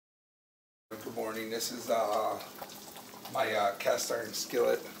Good morning. This is my cast iron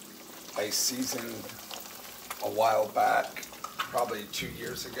skillet. I seasoned a while back, probably 2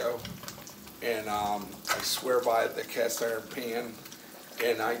 years ago, and I swear by the cast iron pan.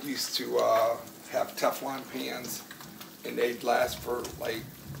 And I used to have Teflon pans, and they'd last for like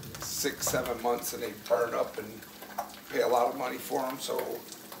 6-7 months, and they'd burn up and pay a lot of money for them. So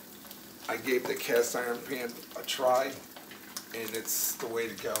I gave the cast iron pan a try, and it's the way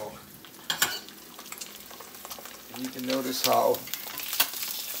to go. And you can notice how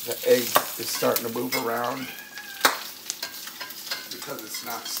the egg is starting to move around because it's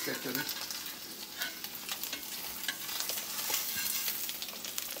not sticking.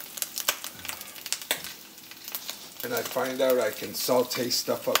 And I find out I can saute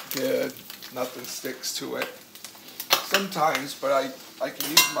stuff up good. Nothing sticks to it. Sometimes, but I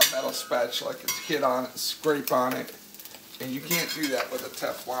can use my metal spatula. I can hit on it, scrape on it. And you can't do that with a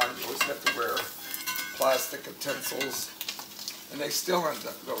Teflon. You always have to wear plastic utensils. And they still end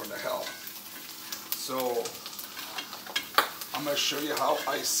up going to hell. So, I'm going to show you how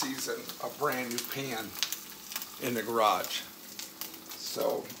I season a brand new pan in the garage.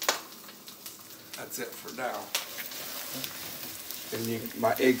 So, that's it for now. And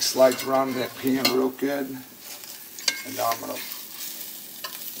my egg slides around in that pan real good. And now I'm going to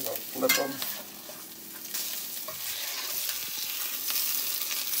flip them.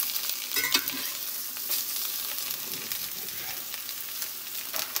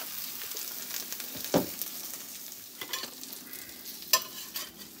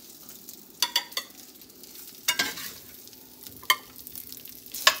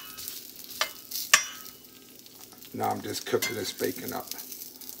 Now I'm just cooking this bacon up.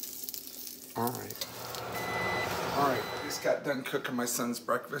 Alright, I just got done cooking my son's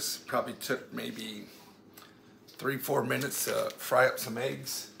breakfast. Probably took maybe 3-4 minutes to fry up some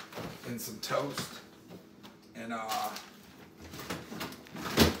eggs and some toast. And now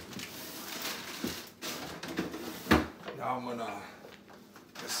I'm gonna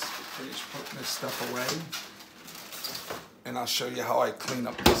just finish putting this stuff away. And I'll show you how I clean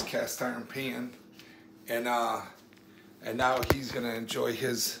up this cast iron pan. And now he's gonna enjoy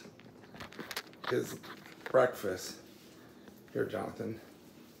his breakfast. Here, Jonathan,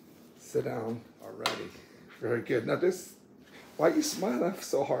 sit down already. Very good. Now this, why are you smiling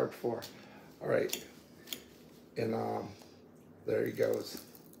so hard for? All right, and there he goes.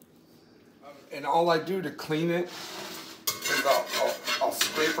 And all I do to clean it is I'll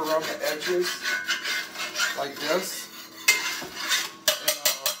scrape around the edges like this, and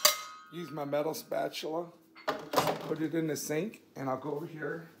I'll use my metal spatula. Put it in the sink, and I'll go over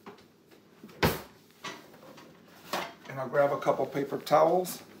here and I'll grab a couple paper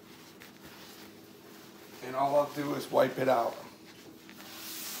towels, and all I'll do is wipe it out.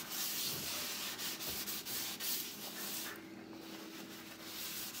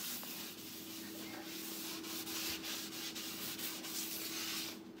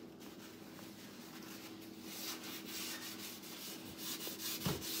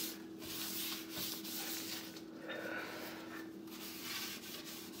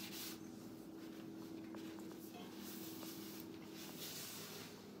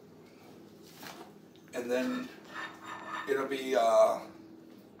 And then it'll be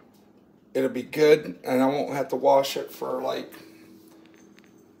good, and I won't have to wash it for like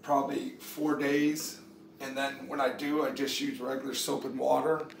probably 4 days. And then when I do, I just use regular soap and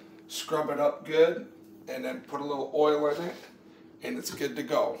water, scrub it up good, and then put a little oil in it, and it's good to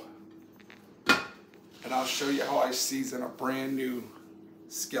go. And I'll show you how I season a brand new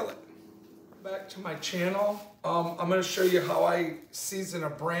skillet. Back to my channel. I'm going to show you how I season a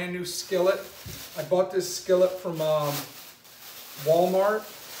brand new skillet. I bought this skillet from Walmart,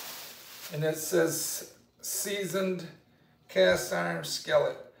 and it says seasoned cast iron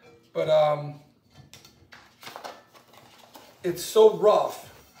skillet. But it's so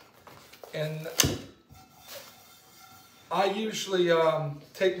rough, and I usually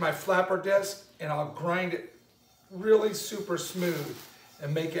take my flapper disc and I'll grind it really super smooth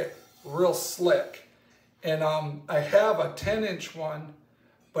and make it real slick. And I have a 10-inch one,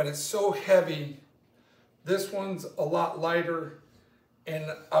 but it's so heavy. This one's a lot lighter, and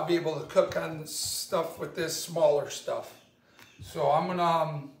I'll be able to cook on stuff with this smaller stuff. So I'm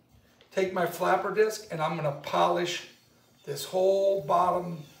gonna take my flapper disc and I'm gonna polish this whole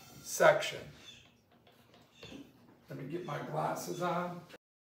bottom section. Let me get my glasses on.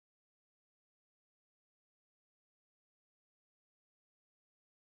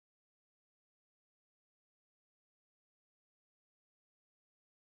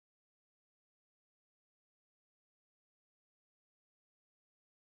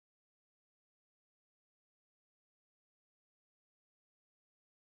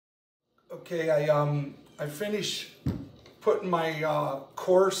 Okay, I finished putting my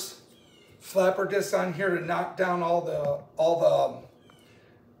coarse flapper disc on here to knock down all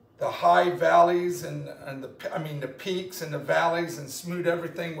the high valleys and the peaks and the valleys, and smooth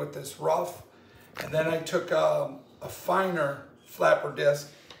everything with this rough. And then I took a finer flapper disc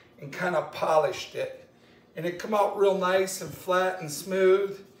and kind of polished it, and it come out real nice and flat and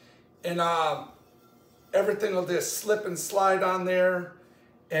smooth, and everything will just slip and slide on there,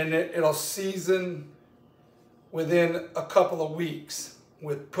 and it'll season within a couple of weeks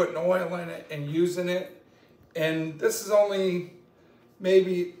with putting oil in it and using it. And this is only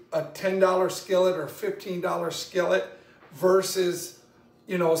maybe a $10 skillet or $15 skillet versus,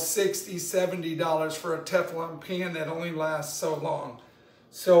 you know, $60, $70 for a Teflon pan that only lasts so long.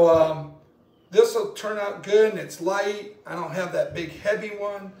 So this will turn out good, and it's light. I don't have that big heavy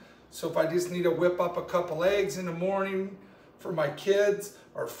one. So if I just need to whip up a couple eggs in the morning for my kids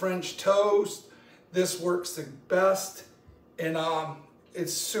or French toast, this works the best. And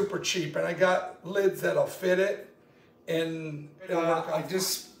it's super cheap, and I got lids that'll fit it. And I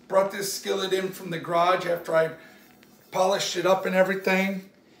just brought this skillet in from the garage after I polished it up and everything.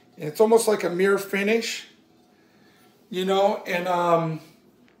 And it's almost like a mirror finish, you know. And I'm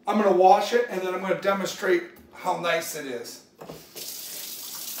going to wash it, and then I'm going to demonstrate how nice it is.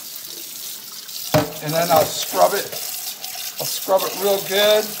 And then I'll scrub it. I'll scrub it real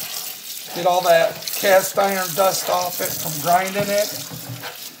good. Get all that cast iron dust off it from grinding it.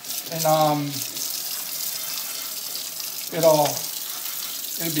 And it'll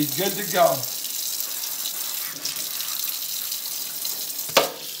be good to go.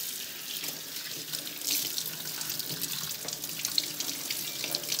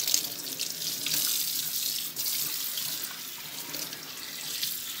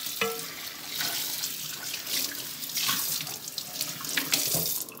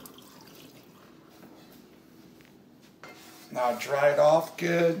 Now dry it off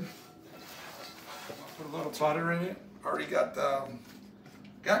good. Put a little butter in it. Already got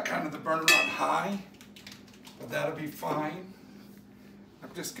kind of the burner on high, but that'll be fine.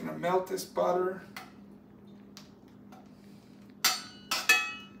 I'm just gonna melt this butter.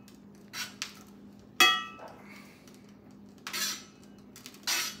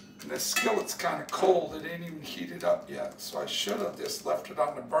 And this skillet's kind of cold. It ain't even heated up yet, so I should have just left it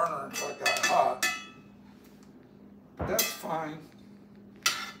on the burner until it got hot. But that's fine.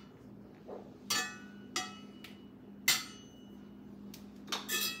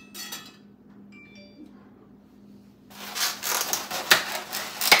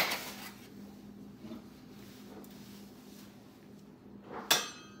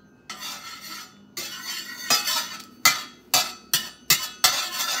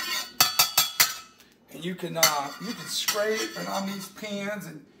 And you can scrape and on these pans,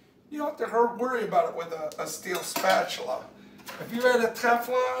 and you don't have to worry about it with a steel spatula. If you had a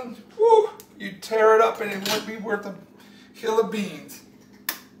Teflon, whoo, you'd tear it up and it wouldn't be worth a hill of beans.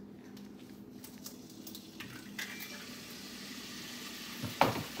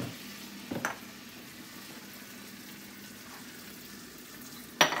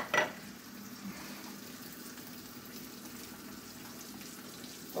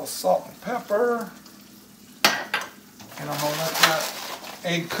 A little salt and pepper. And I'm going to let that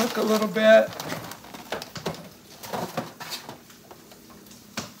egg cook a little bit.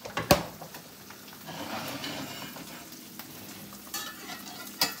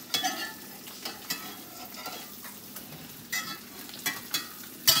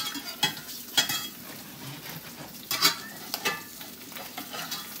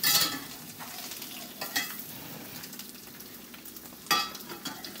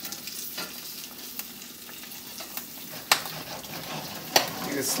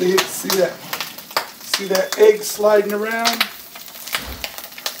 You can see that egg sliding around,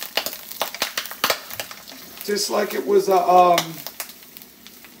 just like it was a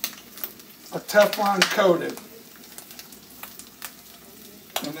Teflon coated,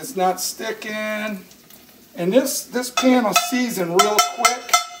 and it's not sticking. And this pan will season real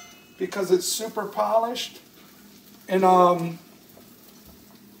quick because it's super polished, and I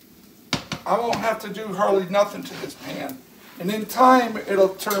won't have to do hardly nothing to this pan. And in time, it'll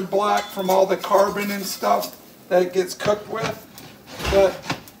turn black from all the carbon and stuff that it gets cooked with. But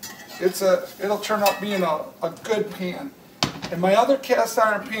it'll turn out being a good pan. And my other cast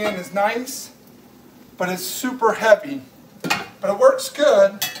iron pan is nice, but it's super heavy. But it works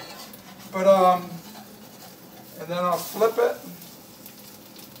good. But and then I'll flip it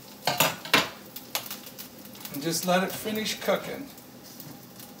and just let it finish cooking.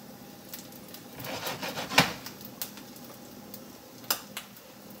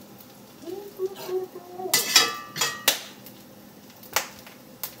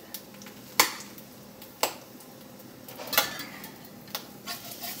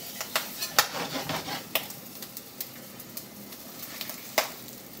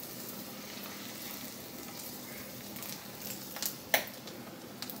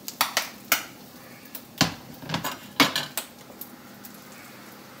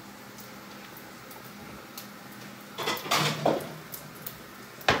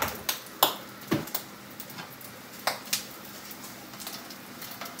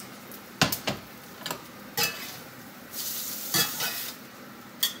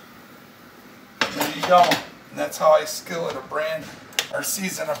 you don't. And that's how I skillet or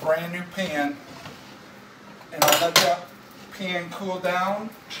season a brand new pan. And I'll let that pan cool down,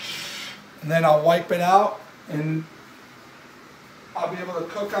 and then I'll wipe it out, and I'll be able to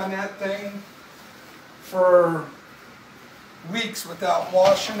cook on that thing for weeks without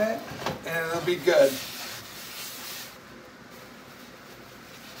washing it, and it'll be good.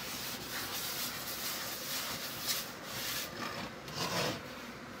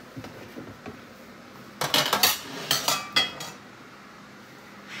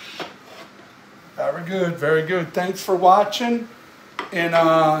 Very good, very good. Thanks for watching,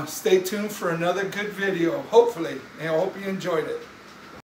 and stay tuned for another good video, hopefully. And I hope you enjoyed it.